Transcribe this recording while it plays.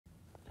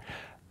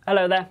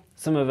Hello there.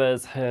 Some of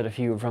us heard a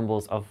few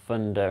rumbles of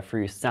thunder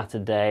through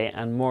Saturday,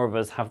 and more of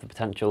us have the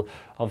potential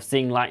of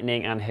seeing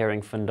lightning and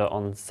hearing thunder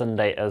on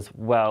Sunday as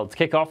well. To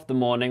kick off the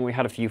morning, we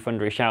had a few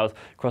thundery showers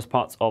across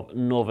parts of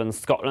northern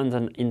Scotland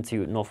and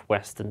into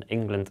northwestern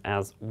England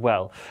as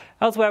well.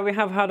 Elsewhere, we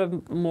have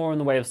had more in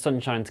the way of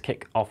sunshine to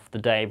kick off the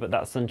day, but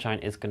that sunshine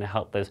is going to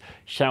help those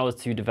showers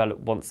to develop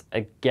once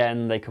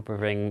again. They could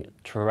bring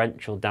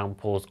torrential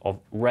downpours of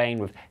rain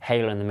with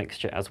hail in the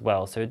mixture as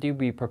well, so do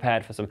be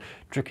prepared for some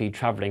tricky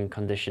travelling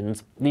conditions.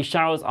 These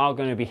showers are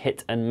going to be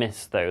hit and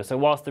miss though, so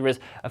whilst there is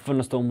a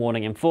thunderstorm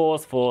warning in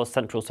force for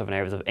central southern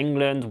areas of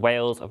England,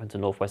 Wales, up into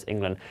northwest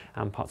England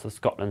and parts of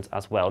Scotland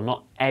as well,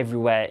 not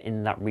everywhere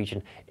in that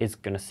region is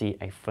going to see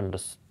a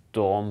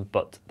thunderstorm,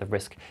 but the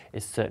risk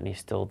is certainly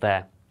still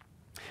there.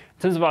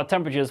 In terms of our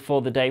temperatures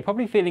for the day,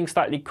 probably feeling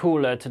slightly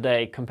cooler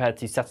today compared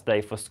to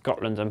Saturday for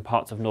Scotland and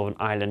parts of Northern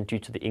Ireland due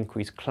to the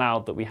increased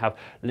cloud that we have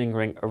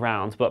lingering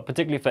around. But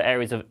particularly for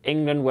areas of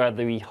England where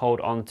we hold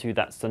on to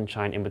that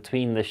sunshine in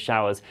between the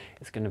showers,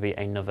 it's going to be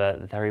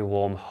another very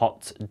warm,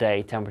 hot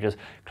day. Temperatures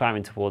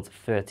climbing towards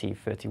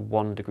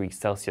 30–31 degrees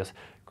Celsius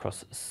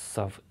across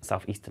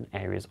southeastern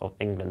areas of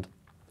England.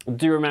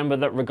 Do remember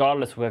that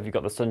regardless of whether you've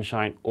got the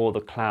sunshine or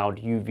the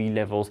cloud, UV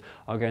levels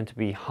are going to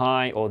be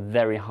high or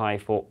very high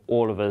for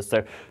all of us.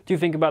 So do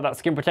think about that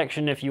skin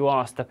protection if you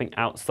are stepping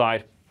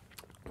outside.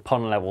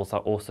 Pollen levels are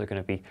also going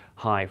to be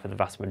high for the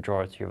vast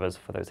majority of us,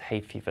 for those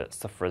hay fever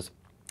sufferers.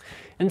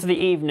 Into the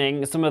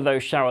evening, some of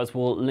those showers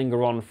will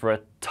linger on for a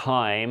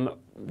time.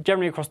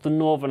 Generally across the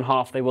northern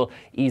half, they will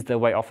ease their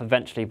way off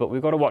eventually, but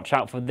we've got to watch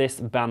out for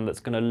this band that's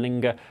going to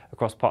linger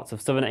across parts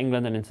of southern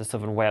England and into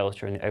southern Wales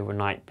during the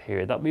overnight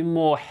period. That'll be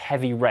more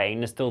heavy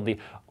rain. Still, the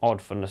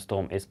odd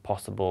thunderstorm is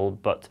possible,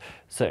 but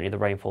certainly the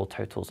rainfall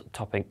totals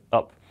topping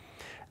up.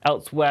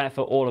 Elsewhere,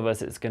 for all of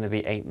us, it's going to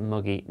be a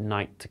muggy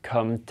night to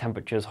come.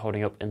 Temperatures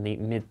holding up in the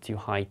mid to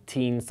high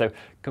teens, so it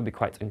could be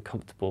quite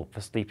uncomfortable for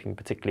sleeping,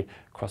 particularly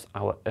across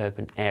our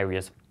urban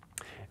areas.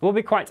 It will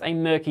be quite a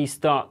murky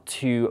start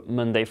to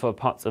Monday for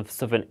parts of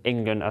southern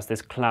England as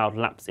this cloud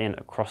laps in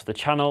across the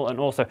Channel and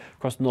also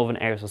across northern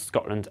areas of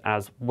Scotland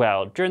as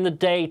well. During the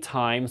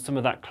daytime, some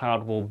of that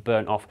cloud will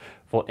burn off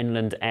for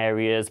inland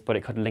areas, but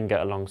it could linger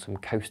along some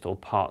coastal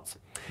parts.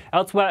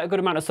 Elsewhere, a good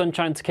amount of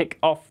sunshine to kick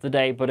off the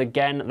day, but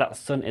again, that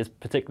sun is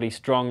particularly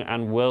strong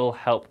and will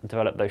help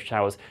develop those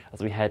showers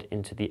as we head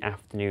into the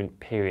afternoon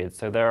period.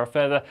 So there are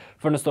further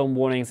thunderstorm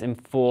warnings in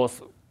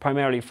force,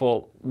 primarily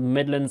for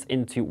Midlands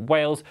into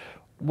Wales,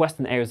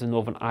 western areas of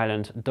Northern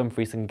Ireland,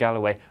 Dumfries and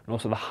Galloway, and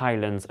also the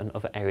Highlands and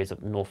other areas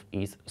of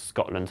northeast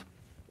Scotland.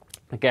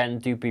 Again,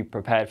 do be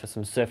prepared for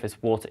some surface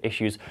water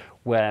issues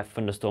where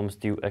thunderstorms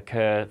do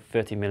occur.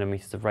 30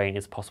 millimetres of rain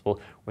is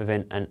possible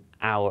within an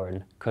hour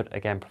and could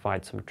again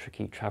provide some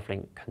tricky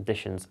travelling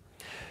conditions.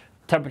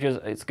 Temperatures,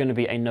 it's going to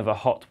be another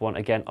hot one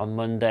again on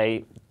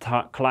Monday,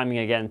 climbing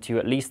again to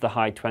at least the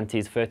high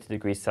 20s, 30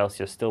 degrees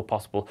Celsius, still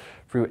possible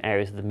through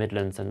areas of the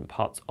Midlands and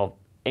parts of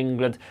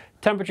England.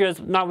 Temperatures,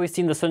 now we've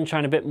seen the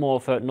sunshine a bit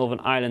more for Northern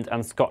Ireland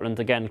and Scotland,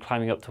 again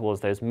climbing up towards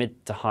those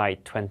mid to high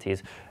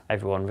 20s.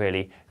 Everyone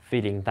really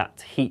feeling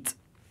that heat.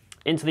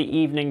 Into the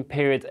evening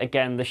period,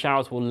 again, the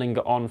showers will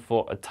linger on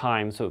for a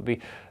time, so it'll be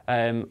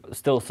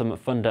still some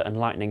thunder and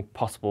lightning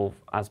possible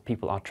as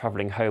people are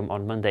travelling home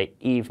on Monday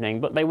evening,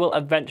 but they will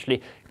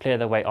eventually clear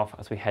their way off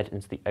as we head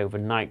into the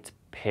overnight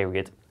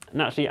period.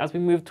 And actually, as we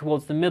move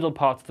towards the middle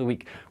part of the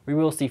week, we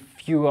will see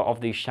fewer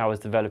of these showers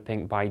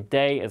developing by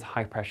day as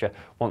high pressure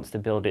wants to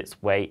build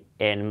its way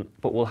in.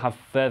 But we'll have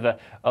further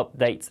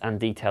updates and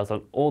details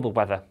on all the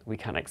weather we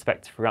can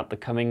expect throughout the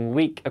coming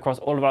week across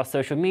all of our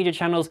social media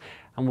channels.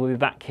 And we'll be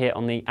back here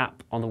on the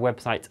app, on the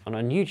website, and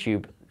on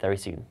YouTube very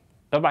soon.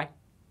 Bye-bye.